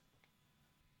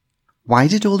"Why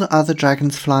did all the other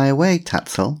dragons fly away,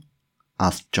 Tatzel?"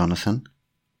 asked Jonathan.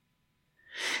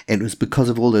 "It was because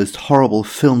of all those horrible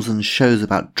films and shows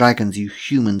about dragons you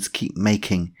humans keep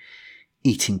making.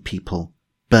 Eating people,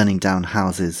 burning down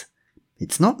houses.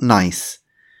 It's not nice.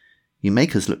 You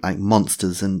make us look like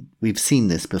monsters, and we've seen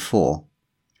this before.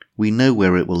 We know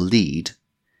where it will lead.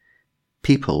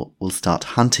 People will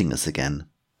start hunting us again."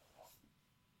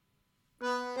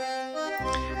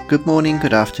 Good morning,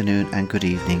 good afternoon, and good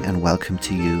evening, and welcome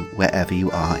to you wherever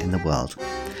you are in the world.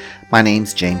 My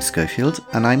name's James Schofield,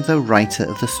 and I'm the writer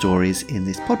of the stories in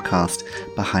this podcast,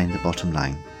 Behind the Bottom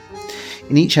Line.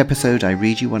 In each episode, I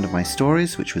read you one of my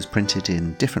stories, which was printed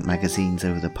in different magazines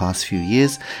over the past few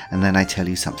years, and then I tell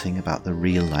you something about the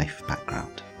real-life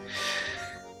background.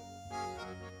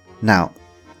 Now,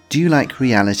 do you like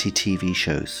reality TV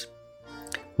shows?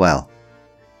 Well,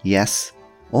 yes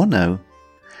or no?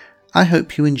 I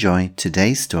hope you enjoy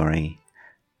today's story,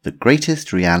 The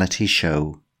Greatest Reality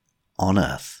Show on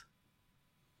Earth.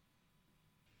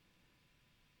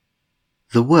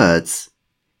 The words,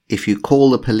 "If you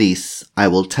call the police, I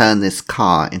will turn this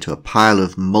car into a pile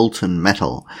of molten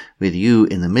metal with you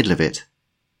in the middle of it,"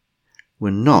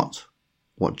 were not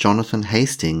what Jonathan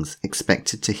Hastings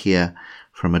expected to hear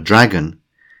from a dragon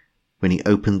when he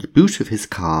opened the boot of his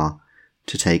car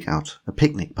to take out a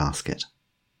picnic basket.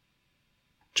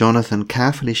 Jonathan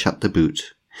carefully shut the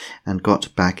boot and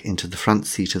got back into the front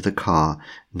seat of the car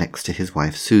next to his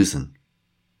wife Susan.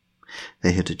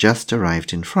 They had just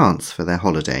arrived in France for their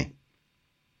holiday.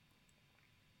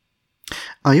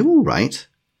 "Are you all right?"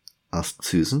 asked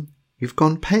Susan. "You've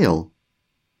gone pale."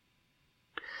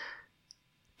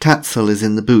 "Tatzel is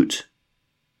in the boot.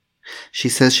 She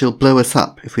says she'll blow us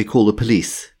up if we call the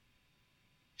police."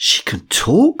 "She can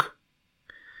talk?"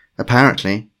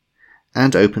 "Apparently.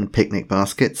 And open picnic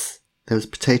baskets. There was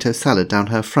potato salad down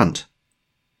her front."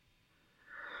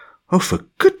 "Oh, for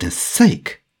goodness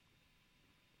sake!"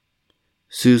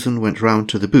 Susan went round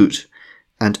to the boot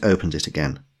and opened it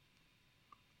again.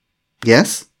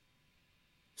 "Yes?"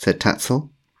 said Tatzel.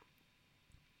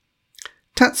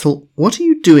 "Tatzel, what are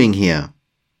you doing here?"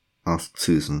 asked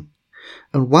Susan.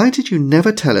 "And why did you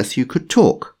never tell us you could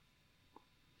talk?"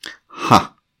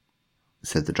 "Ha!"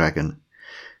 said the dragon.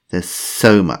 "There's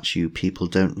so much you people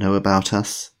don't know about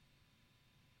us."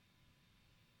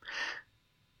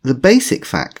 The basic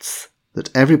facts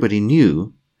that everybody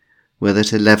knew were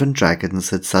that 11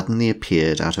 dragons had suddenly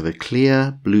appeared out of a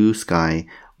clear blue sky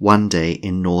one day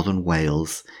in northern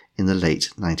Wales in the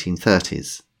late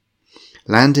 1930s,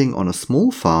 landing on a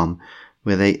small farm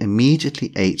where they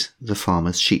immediately ate the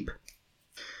farmer's sheep.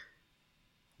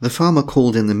 The farmer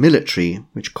called in the military,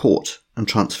 which caught and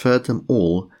transferred them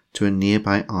all to a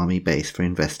nearby army base for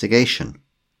investigation.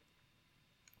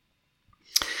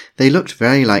 They looked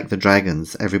very like the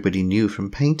dragons everybody knew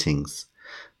from paintings,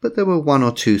 but there were one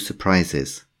or two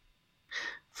surprises.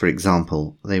 For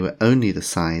example, they were only the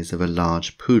size of a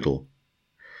large poodle,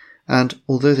 and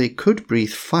although they could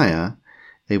breathe fire,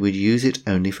 they would use it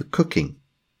only for cooking.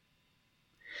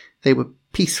 They were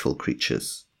peaceful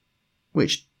creatures,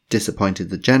 which disappointed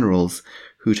the generals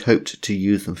who'd hoped to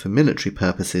use them for military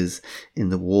purposes in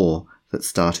the war that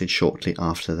started shortly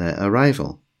after their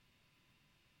arrival.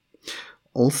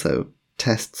 Also,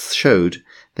 tests showed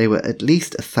they were at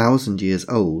least 1,000 years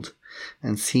old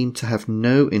and seemed to have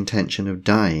no intention of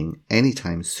dying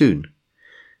anytime soon,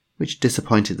 which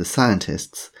disappointed the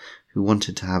scientists who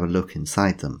wanted to have a look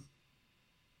inside them.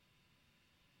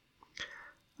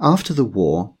 After the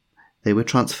war, they were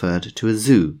transferred to a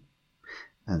zoo,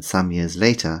 and some years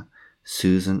later,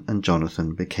 Susan and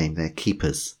Jonathan became their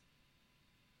keepers.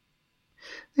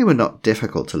 They were not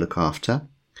difficult to look after,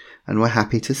 and were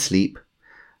happy to sleep,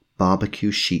 barbecue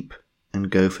sheep,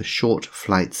 and go for short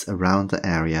flights around the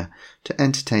area to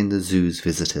entertain the zoo's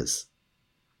visitors.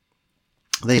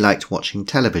 They liked watching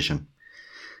television,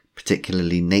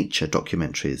 particularly nature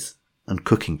documentaries and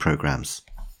cooking programs.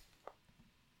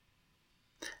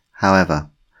 However,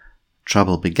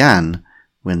 trouble began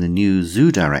when the new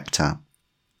zoo director,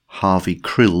 Harvey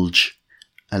Krilge,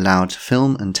 allowed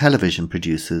film and television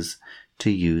producers to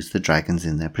use the dragons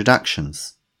in their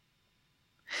productions.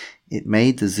 It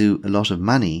made the zoo a lot of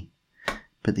money,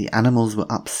 but the animals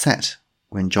were upset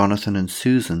when Jonathan and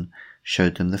Susan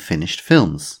showed them the finished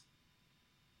films.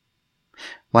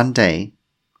 One day,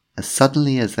 as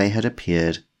suddenly as they had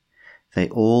appeared, they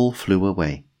all flew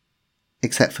away,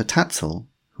 except for Tatzel,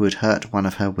 who had hurt one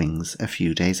of her wings a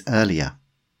few days earlier.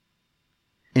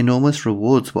 Enormous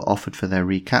rewards were offered for their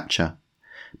recapture,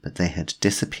 but they had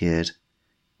disappeared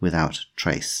without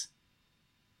trace.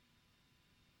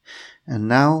 And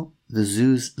now the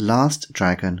zoo's last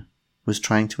dragon was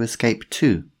trying to escape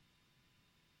too.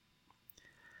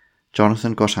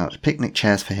 Jonathan got out picnic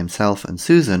chairs for himself and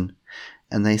Susan,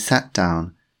 and they sat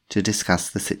down to discuss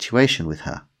the situation with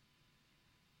her.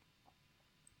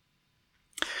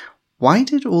 "Why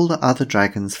did all the other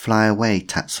dragons fly away,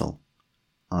 Tatzel?"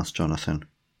 asked Jonathan.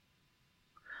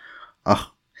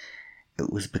 "Oh, it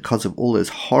was because of all those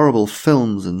horrible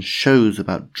films and shows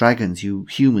about dragons you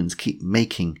humans keep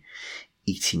making,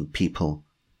 eating people,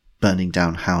 burning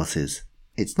down houses.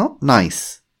 It's not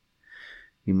nice.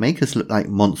 You make us look like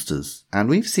monsters, and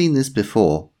we've seen this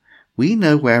before. We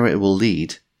know where it will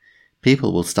lead.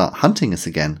 People will start hunting us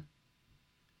again."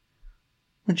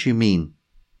 "What do you mean,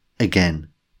 again?"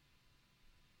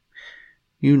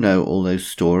 "You know all those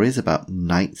stories about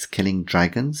knights killing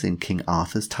dragons in King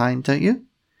Arthur's time, don't you?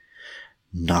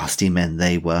 Nasty men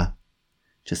they were.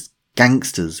 Just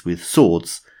gangsters with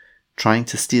swords trying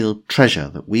to steal treasure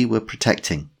that we were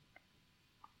protecting."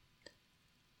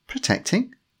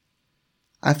 "Protecting?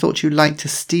 I thought you liked to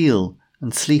steal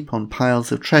and sleep on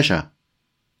piles of treasure,"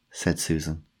 said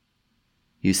Susan.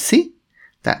 "You see,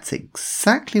 that's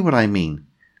exactly what I mean.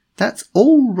 That's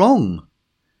all wrong.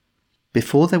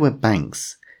 Before there were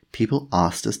banks, people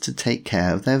asked us to take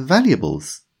care of their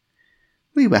valuables.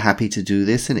 We were happy to do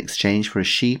this in exchange for a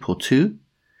sheep or two,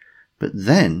 but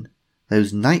then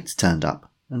those knights turned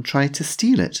up and tried to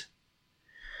steal it.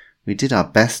 We did our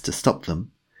best to stop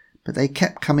them, but they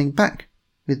kept coming back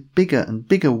with bigger and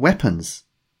bigger weapons.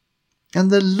 And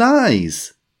the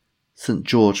lies! St.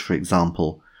 George, for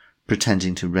example,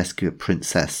 pretending to rescue a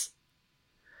princess.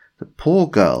 The poor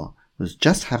girl was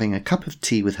just having a cup of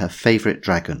tea with her favourite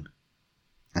dragon.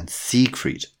 And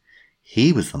Siegfried,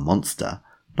 he was the monster,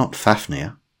 not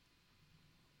Fafnir."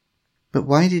 "But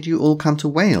why did you all come to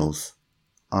Wales?"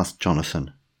 asked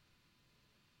Jonathan.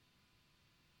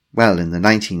 "Well, in the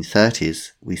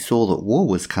 1930s we saw that war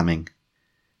was coming,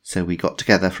 so we got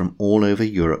together from all over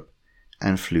Europe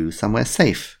and flew somewhere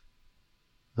safe.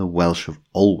 The Welsh have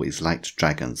always liked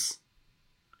dragons."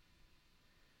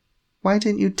 "Why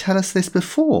didn't you tell us this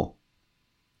before?"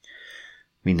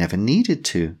 "We never needed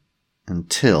to,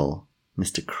 until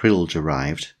Mr. Crilge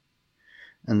arrived.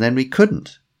 And then we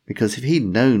couldn't, because if he'd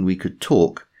known we could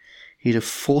talk, he'd have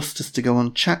forced us to go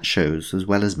on chat shows as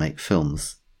well as make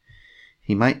films.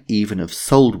 He might even have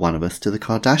sold one of us to the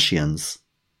Kardashians."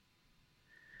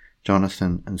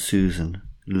 Jonathan and Susan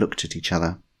looked at each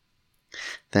other.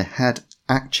 There had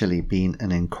actually been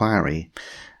an inquiry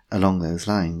along those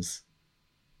lines.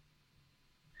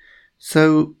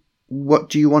 "So, what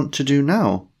do you want to do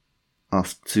now?"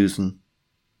 asked Susan.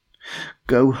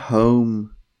 "Go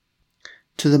home.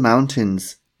 To the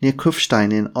mountains, near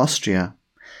Kufstein in Austria.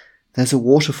 There's a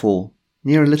waterfall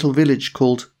near a little village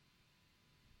called—"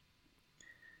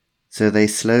 So they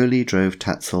slowly drove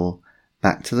Tatzel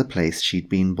back to the place she'd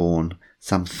been born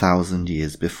some 1,000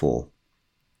 years before.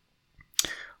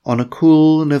 On a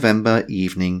cool November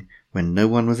evening, when no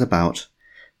one was about,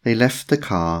 they left the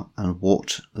car and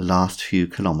walked the last few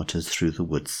kilometres through the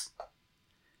woods.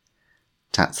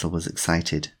 Tatzel was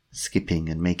excited, skipping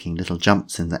and making little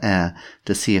jumps in the air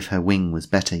to see if her wing was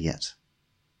better yet.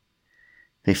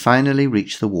 They finally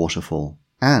reached the waterfall,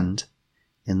 and,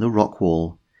 in the rock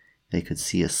wall, they could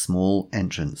see a small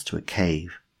entrance to a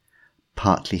cave,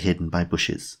 partly hidden by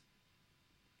bushes.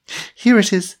 "Here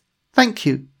it is! Thank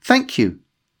you! Thank you!"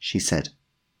 she said,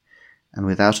 and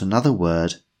without another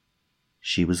word,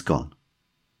 she was gone.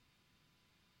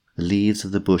 The leaves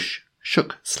of the bush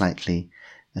shook slightly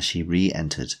as she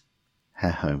re-entered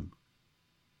her home.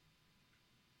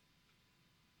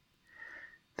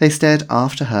 They stared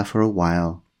after her for a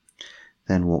while,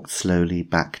 then walked slowly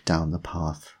back down the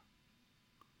path.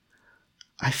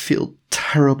 "I feel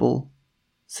terrible,"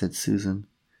 said Susan,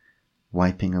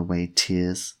 wiping away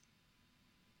tears.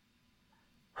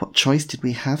 "What choice did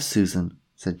we have, Susan?"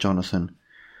 said Jonathan.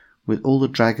 "With all the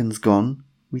dragons gone,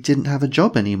 we didn't have a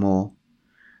job any more,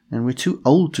 and we're too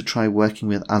old to try working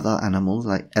with other animals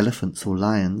like elephants or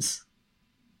lions."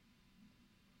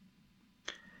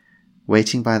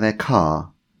 Waiting by their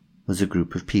car was a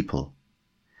group of people,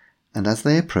 and as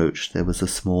they approached there was a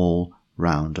small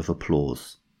round of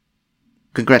applause.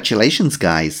 "Congratulations,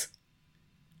 guys!"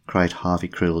 cried Harvey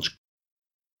Crilge.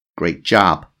 "Great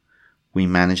job! We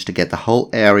managed to get the whole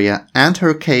area and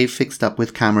her cave fixed up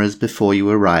with cameras before you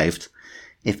arrived.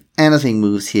 If anything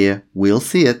moves here, we'll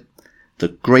see it. The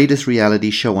greatest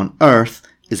reality show on Earth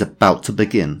is about to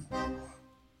begin."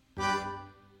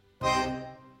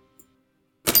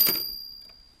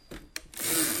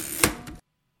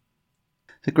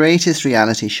 The greatest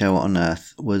reality show on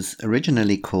Earth was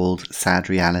originally called Sad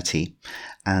Reality,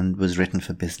 and was written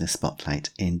for Business Spotlight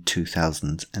in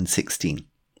 2016.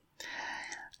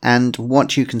 And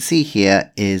what you can see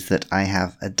here is that I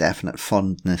have a definite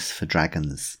fondness for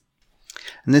dragons.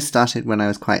 And this started when I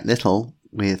was quite little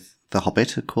with The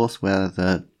Hobbit, of course, where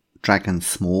the dragon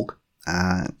Smaug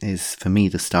is, for me,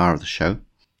 the star of the show.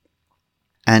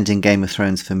 And in Game of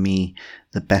Thrones, for me,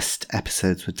 the best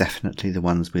episodes were definitely the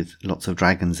ones with lots of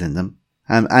dragons in them.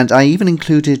 And I even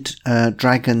included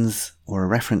dragons, or a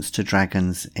reference to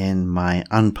dragons, in my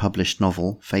unpublished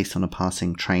novel, Face on a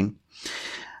Passing Train,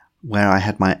 where I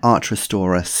had my art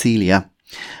restorer, Celia,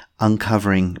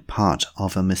 uncovering part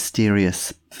of a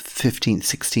mysterious 15th,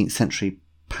 16th century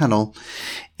panel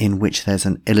in which there's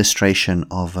an illustration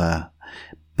of a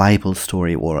Bible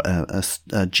story or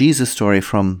a Jesus story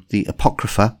from the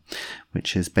Apocrypha,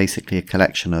 which is basically a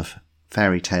collection of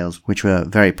fairy tales which were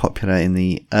very popular in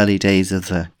the early days of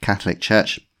the Catholic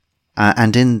Church.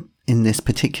 And in this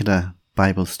particular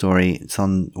Bible story, it's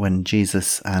on when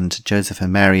Jesus and Joseph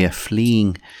and Mary are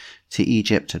fleeing to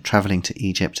Egypt, or traveling to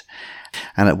Egypt,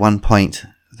 and at one point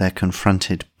they're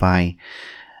confronted by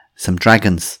some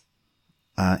dragons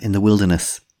in the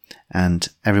wilderness, and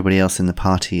everybody else in the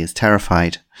party is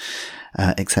terrified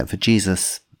except for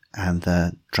Jesus, and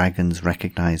the dragons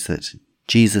recognize that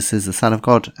Jesus is the Son of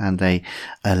God, and they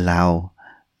allow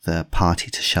the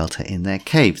party to shelter in their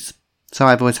caves. So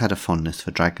I've always had a fondness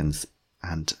for dragons,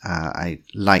 and I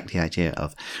like the idea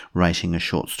of writing a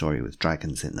short story with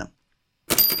dragons in them.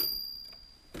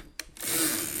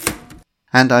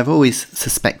 And I've always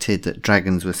suspected that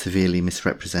dragons were severely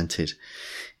misrepresented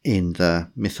in the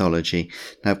mythology.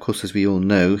 Now, of course, as we all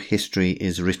know, history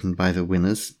is written by the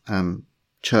winners.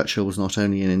 Churchill was not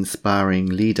only an inspiring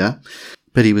leader,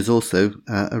 but he was also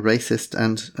a racist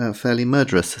and fairly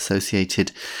murderous,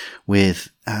 associated with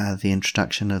the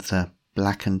introduction of the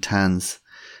Black and Tans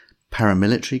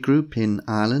paramilitary group in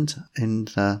Ireland in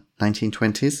the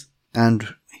 1920s.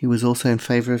 And he was also in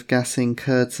favour of gassing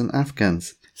Kurds and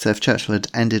Afghans. So if Churchill had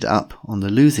ended up on the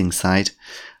losing side,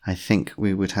 I think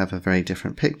we would have a very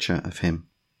different picture of him.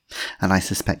 And I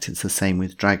suspect it's the same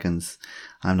with dragons.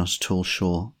 I'm not at all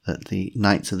sure that the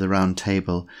Knights of the Round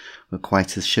Table were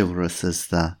quite as chivalrous as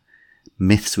the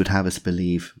myths would have us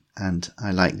believe. And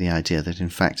I like the idea that, in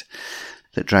fact,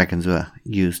 that dragons were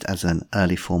used as an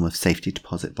early form of safety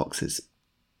deposit boxes.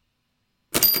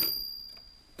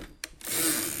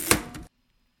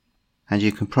 And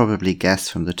you can probably guess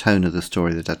from the tone of the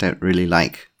story that I don't really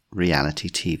like reality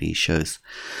TV shows.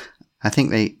 I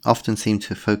think they often seem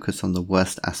to focus on the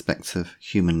worst aspects of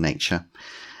human nature.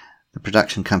 The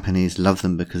production companies love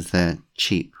them because they're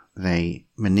cheap. They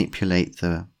manipulate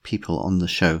the people on the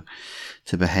show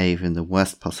to behave in the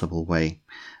worst possible way.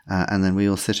 And then we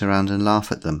all sit around and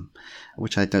laugh at them,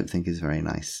 which I don't think is very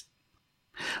nice.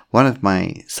 One of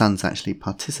my sons actually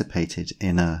participated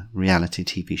in a reality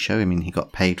TV show. I mean, he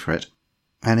got paid for it.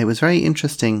 And it was very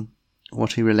interesting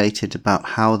what he related about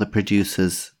how the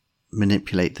producers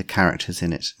manipulate the characters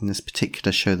in it. In this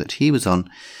particular show that he was on,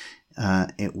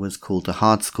 it was called The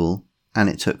Hard School, and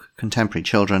it took contemporary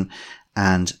children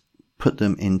and put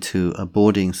them into a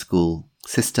boarding school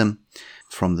system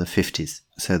from the 50s.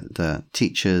 So that the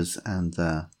teachers and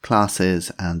the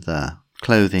classes and the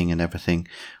clothing and everything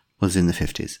was in the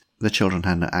 50s. The children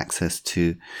had no access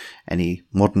to any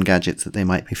modern gadgets that they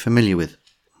might be familiar with.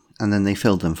 And then they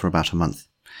filled them for about a month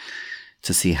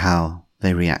to see how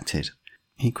they reacted.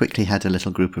 He quickly had a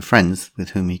little group of friends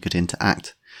with whom he could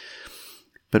interact,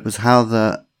 but it was how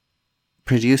the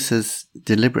producers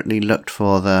deliberately looked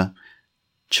for the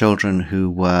children who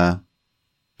were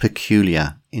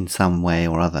peculiar in some way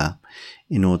or other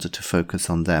in order to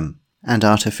focus on them, and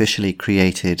artificially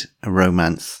created a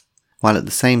romance, while at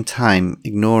the same time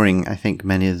ignoring, I think,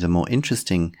 many of the more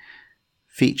interesting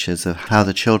features of how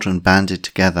the children banded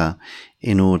together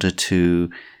in order to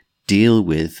deal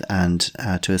with and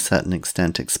to a certain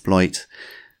extent exploit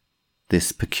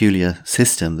this peculiar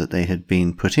system that they had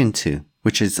been put into,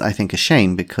 which is, I think, a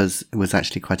shame, because it was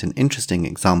actually quite an interesting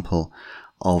example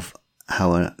of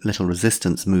how a little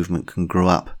resistance movement can grow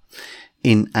up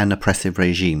in an oppressive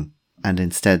regime. And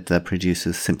instead the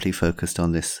producers simply focused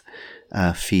on this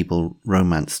feeble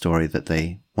romance story that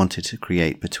they wanted to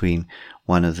create between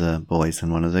one of the boys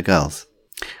and one of the girls,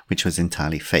 which was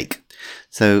entirely fake.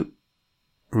 So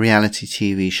reality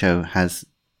TV show has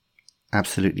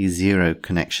absolutely zero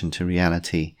connection to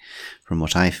reality from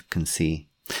what I can see.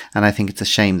 And I think it's a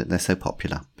shame that they're so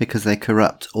popular, because they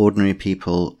corrupt ordinary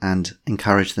people and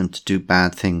encourage them to do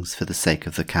bad things for the sake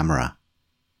of the camera.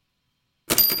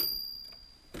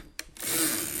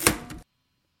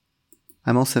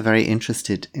 I'm also very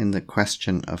interested in the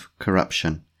question of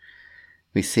corruption.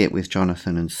 We see it with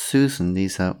Jonathan and Susan.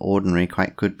 These are ordinary,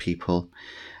 quite good people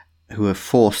who are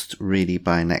forced really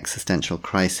by an existential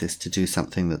crisis to do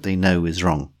something that they know is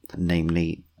wrong,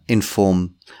 namely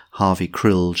inform Harvey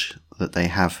Krilge that they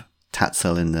have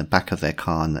Tatzel in the back of their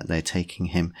car and that they're taking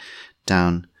him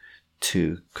down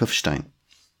to Kufstein.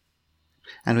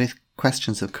 And with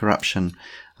questions of corruption,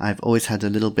 I've always had a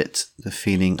little bit the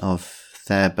feeling of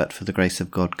there but for the grace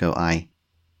of God go I.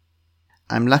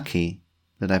 I'm lucky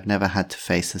that I've never had to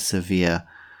face a severe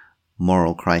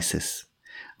moral crisis.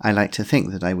 I like to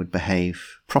think that I would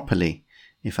behave properly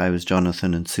if I was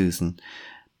Jonathan and Susan,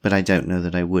 but I don't know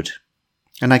that I would.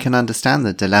 And I can understand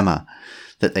the dilemma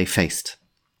that they faced,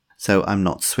 so I'm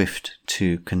not swift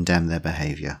to condemn their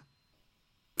behaviour.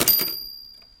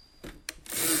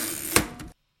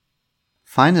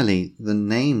 Finally, the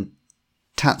name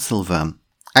Tatzelwurm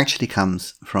actually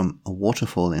comes from a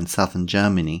waterfall in southern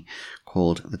Germany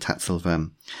called the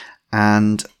Tatzelwurm,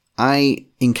 and I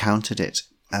encountered it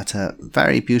at a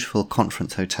very beautiful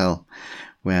conference hotel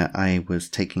where I was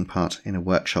taking part in a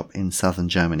workshop in southern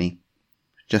Germany,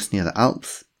 just near the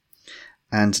Alps,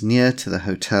 and near to the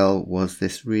hotel was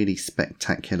this really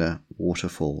spectacular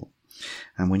waterfall.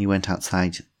 And when you went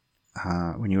outside,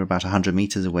 when you were about 100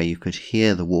 meters away, you could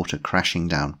hear the water crashing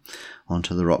down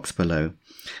onto the rocks below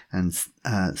and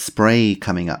spray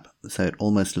coming up, so it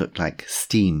almost looked like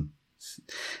steam.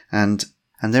 And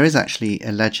there is actually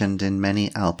a legend in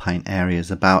many alpine areas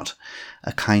about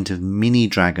a kind of mini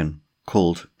dragon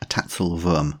called a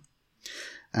Tatzelwurm.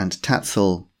 And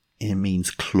Tatzel, it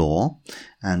means claw,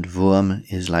 and Wurm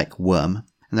is like worm.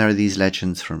 And there are these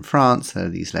legends from France, there are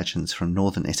these legends from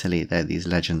northern Italy, there are these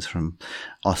legends from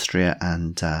Austria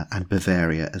and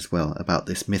Bavaria as well about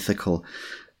this mythical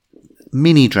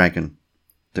mini dragon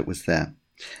that was there.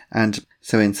 And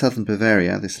so in southern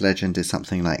Bavaria, this legend is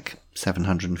something like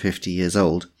 750 years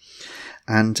old.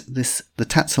 And the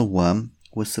Tatzelwurm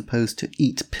was supposed to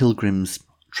eat pilgrims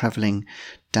travelling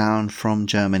down from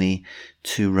Germany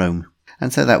to Rome.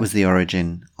 And so that was the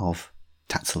origin of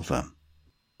Tatzelwurm.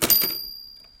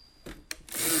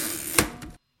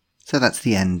 So that's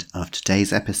the end of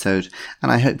today's episode,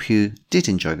 and I hope you did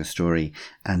enjoy the story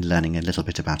and learning a little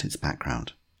bit about its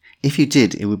background. If you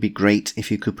did, it would be great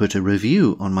if you could put a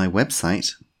review on my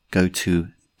website. Go to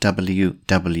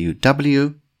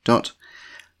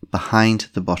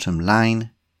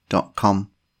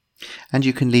www.behindthebottomline.com and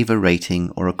you can leave a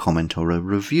rating or a comment or a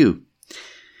review.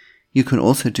 You can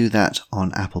also do that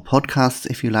on Apple Podcasts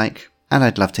if you like, and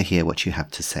I'd love to hear what you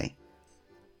have to say.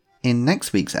 In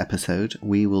next week's episode,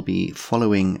 we will be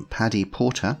following Paddy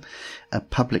Porter, a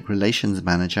public relations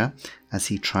manager, as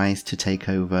he tries to take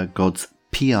over God's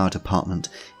PR department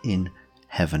in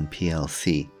Heaven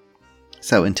PLC.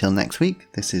 So until next week,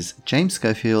 this is James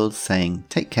Schofield saying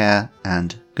take care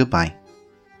and goodbye.